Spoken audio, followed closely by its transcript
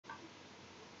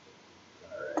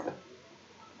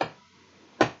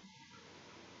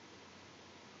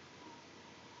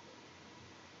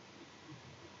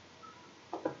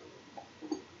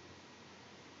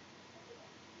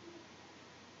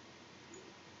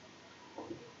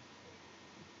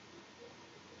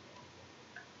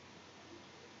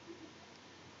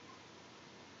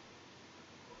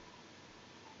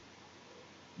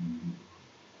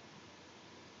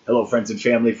Hello, friends and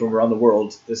family from around the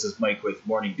world. This is Mike with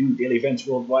Morning Dew Daily Events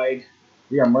Worldwide.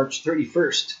 We are March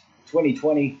 31st,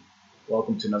 2020.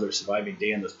 Welcome to another surviving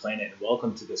day on this planet, and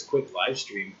welcome to this quick live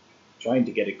stream. Trying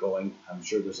to get it going. I'm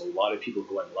sure there's a lot of people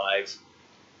going live.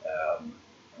 I'm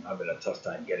having a tough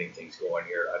time getting things going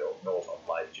here. I don't know if I'm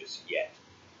live just yet.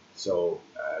 So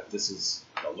this is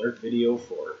an alert video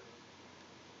for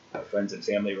my friends and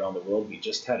family around the world. We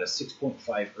just had a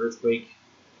 6.5 earthquake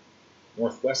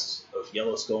northwest of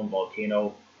Yellowstone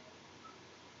Volcano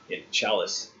in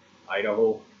Challis,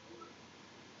 Idaho.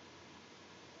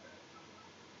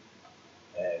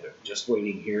 And I'm just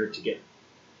waiting here to get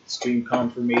stream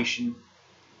confirmation,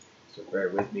 so bear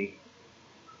with me.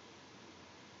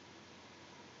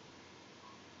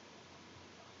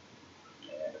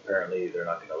 And apparently they're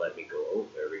not going to let me go. Oh,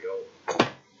 there we go.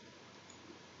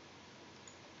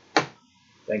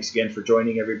 Thanks again for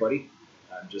joining, everybody.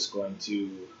 I'm just going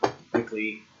to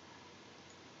quickly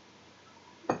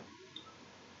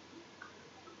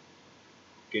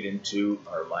get into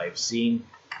our live scene.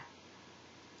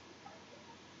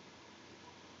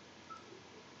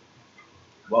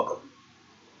 Welcome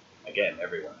again,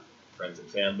 everyone, friends and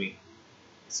family.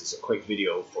 This is a quick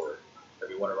video for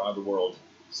everyone around the world.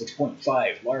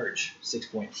 6.5, large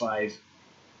 6.5,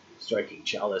 striking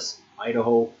Challis,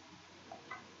 Idaho.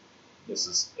 This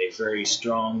is a very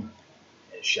strong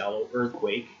and shallow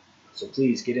earthquake. So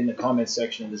please get in the comments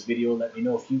section of this video. Let me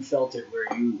know if you felt it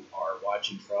where you are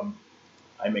watching from.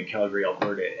 I'm in Calgary,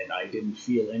 Alberta, and I didn't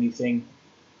feel anything.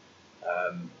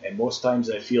 And most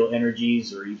times I feel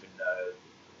energies or even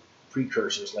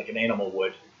precursors like an animal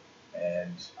would.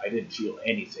 And I didn't feel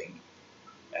anything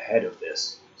ahead of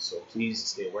this. So please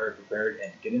stay aware and prepared,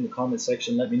 and get in the comment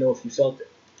section. Let me know if you felt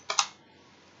it.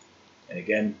 And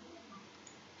again,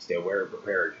 stay aware and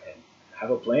prepared, and have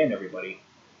a plan, everybody.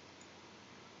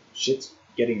 Shit's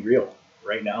getting real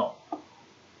right now.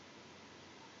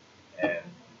 And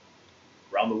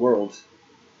around the world,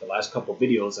 the last couple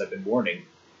videos I've been warning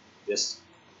this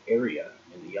area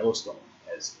in the Yellowstone,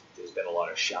 as there's been a lot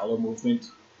of shallow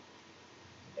movement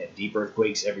and deep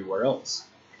earthquakes everywhere else.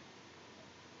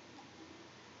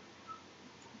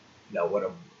 Now what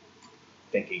I'm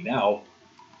thinking now,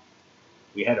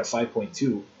 we had a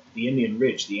 5.2, the Indian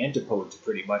Ridge, the antipode to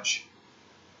pretty much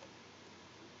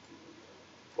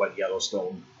what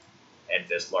Yellowstone and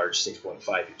this large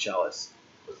 6.5 in Challis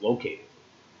was located.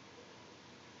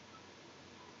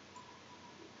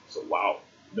 So wow,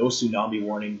 no tsunami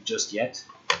warning just yet.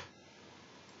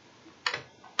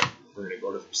 We're going to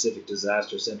go to the Pacific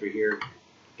Disaster Center here,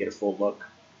 get a full look.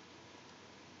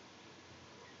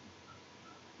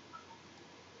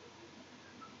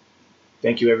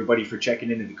 Thank you, everybody, for checking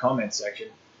into the comments section.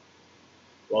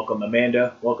 Welcome,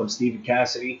 Amanda. Welcome, Stephen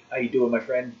Cassidy. How you doing, my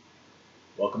friend?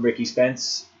 Welcome, Ricky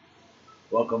Spence.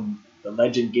 Welcome, The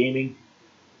Legend Gaming.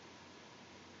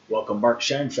 Welcome, Mark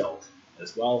Scheinfeld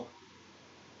as well.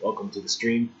 Welcome to the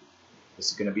stream.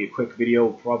 This is going to be a quick video,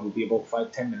 probably about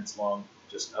 5-10 minutes long,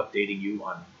 just updating you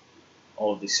on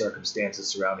all of the circumstances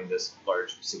surrounding this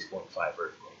large 6.5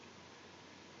 earthquake.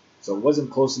 So it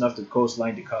wasn't close enough to the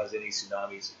coastline to cause any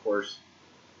tsunamis, of course,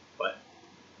 but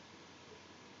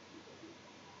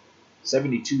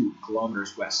 72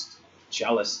 kilometers west,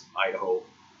 Challis, Idaho.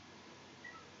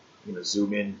 I'm going to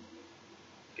zoom in. You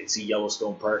can see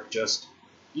Yellowstone Park just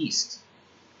east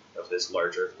of this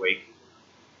large earthquake.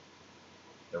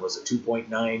 There was a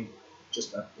 2.9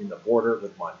 just in the border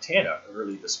with Montana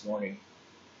early this morning,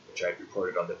 which I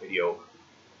reported on the video.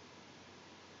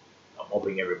 I'm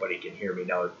hoping everybody can hear me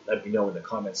now. Let me know in the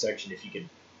comment section if you can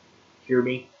hear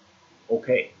me.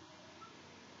 Okay.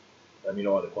 Let me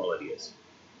know how the quality is.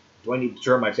 Do I need to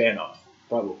turn my fan off?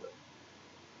 Probably.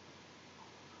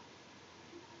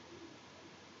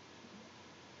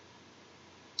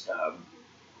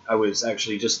 I was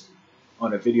actually just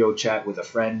on a video chat with a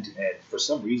friend, and for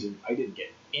some reason I didn't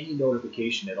get any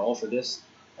notification at all for this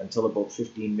until about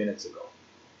 15 minutes ago.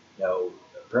 Now,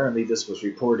 apparently this was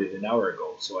reported an hour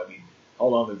ago, so I mean, how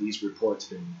long have these reports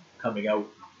been coming out?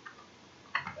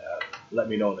 Let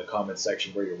me know in the comment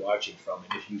section where you're watching from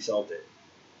and if you felt it.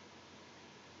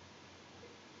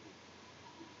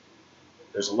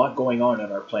 There's a lot going on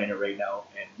our planet right now,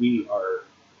 and we are,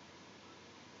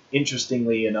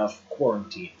 interestingly enough,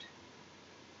 quarantined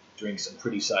during some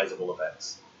pretty sizable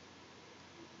events.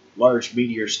 Large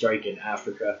meteor strike in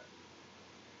Africa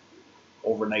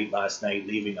overnight last night,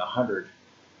 leaving a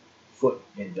 100-foot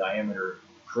in diameter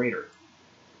crater.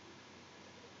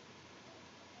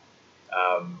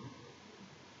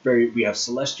 We have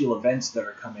celestial events that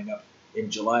are coming up in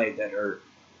July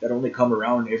that only come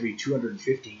around every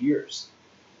 250 years.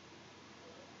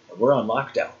 And we're on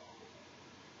lockdown.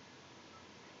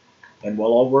 And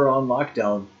while we're on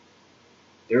lockdown,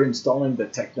 they're installing the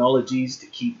technologies to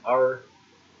keep our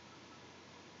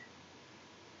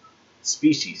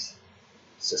species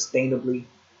sustainably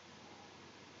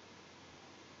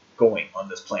going on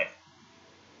this planet.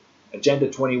 Agenda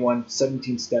 21,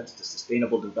 17 steps to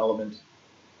sustainable development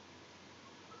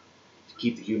to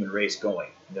keep the human race going.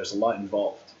 And there's a lot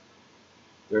involved.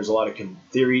 There's a lot of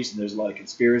theories and there's a lot of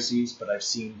conspiracies, but I've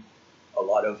seen a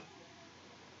lot of,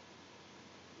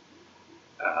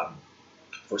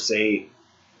 for say,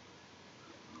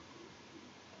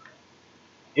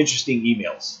 interesting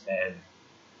emails. And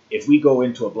if we go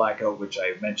into a blackout, which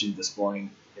I mentioned this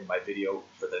morning in my video,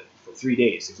 for 3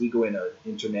 days, if we go in an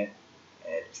internet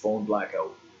and phone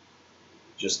blackout,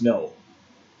 just know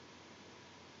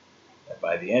that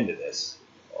by the end of this,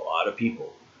 a lot of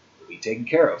people will be taken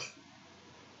care of.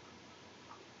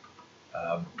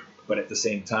 But at the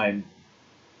same time,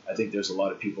 I think there's a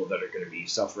lot of people that are going to be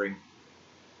suffering.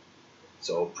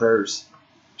 So prayers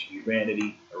to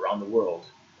humanity around the world.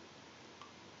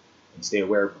 And stay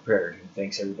aware and prepared. And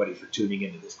thanks everybody for tuning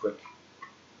into this quick,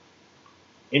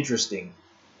 interesting,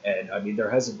 and I mean, there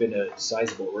hasn't been a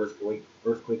sizable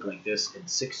earthquake like this in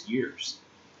 6 years.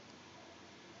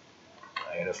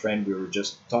 I had a friend, we were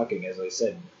just talking, as I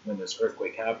said, when this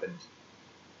earthquake happened,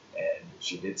 and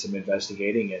she did some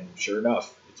investigating, and sure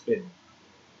enough, it's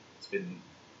been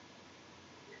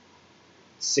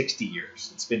 60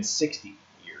 years. It's been 60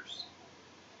 years.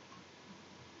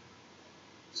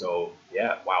 So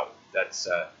yeah, wow, that's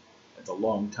a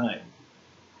long time.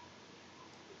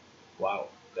 Wow,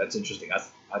 that's interesting.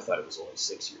 I thought it was only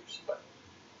 6 years, but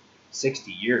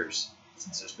 60 years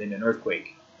since there's been an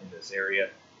earthquake in this area.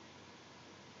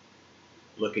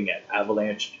 Looking at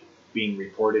avalanche being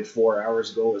reported 4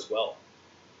 hours ago as well.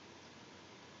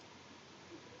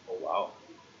 Oh wow.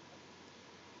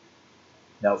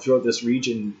 Now throughout this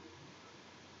region,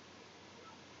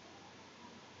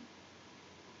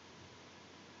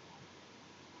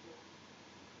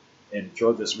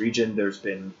 there's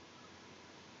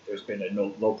been a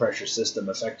low pressure system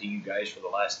affecting you guys for the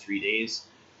last 3 days,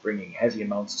 bringing heavy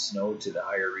amounts of snow to the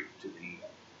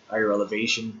higher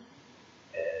elevation,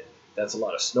 and that's a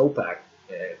lot of snowpack,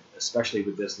 and especially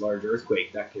with this large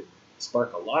earthquake, that could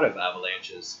spark a lot of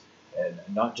avalanches, and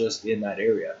not just in that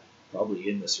area, probably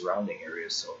in the surrounding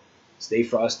areas. So stay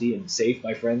frosty and safe,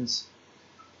 my friends.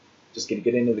 Just gonna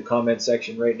get into the comment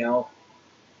section right now.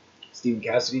 Stephen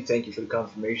Cassidy, thank you for the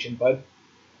confirmation, bud.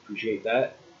 Appreciate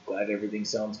that. Glad everything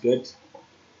sounds good.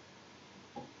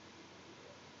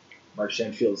 Mark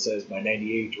Shenfield says, my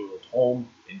 98-year-old home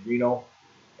in Reno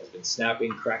has been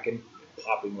snapping, cracking, and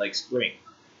popping like spring.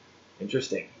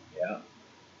 Interesting, yeah.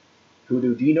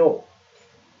 Hoodoo Dino,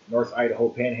 North Idaho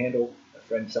Panhandle. A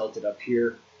friend felt it up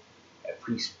here at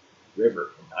Priest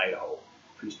River in Idaho.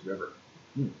 Priest River.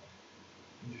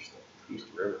 Interesting. Priest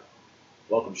River.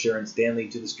 Welcome Sharon Stanley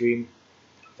to the stream.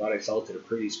 Thought I felt it a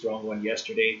pretty strong one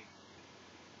yesterday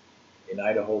in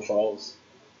Idaho Falls.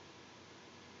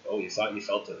 Oh, you thought you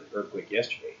felt an earthquake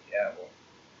yesterday? Yeah, well,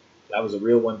 that was a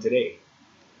real one today.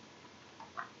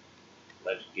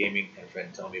 Legend Gaming and a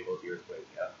friend tell me about the earthquake.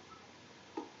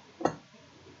 Yeah.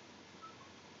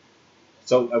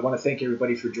 So I want to thank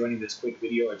everybody for joining this quick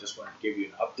video. I just wanted to give you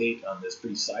an update on this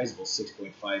pretty sizable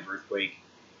 6.5 earthquake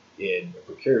in a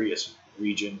precarious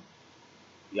region,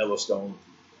 Yellowstone.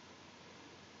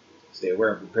 Stay aware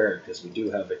and prepared because we do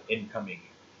have an incoming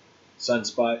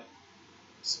sunspot.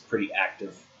 It's pretty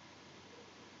active.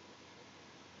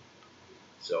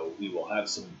 So we will have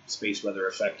some space weather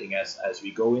affecting us as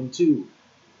we go into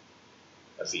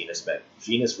a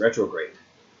Venus retrograde.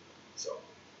 So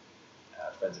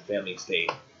friends and family, stay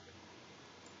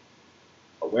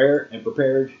aware and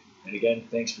prepared. And again,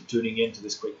 thanks for tuning in to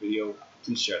this quick video.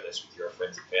 Please share this with your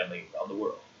friends and family around the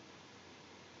world.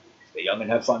 Stay young and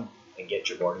have fun, and get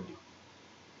your morning dew.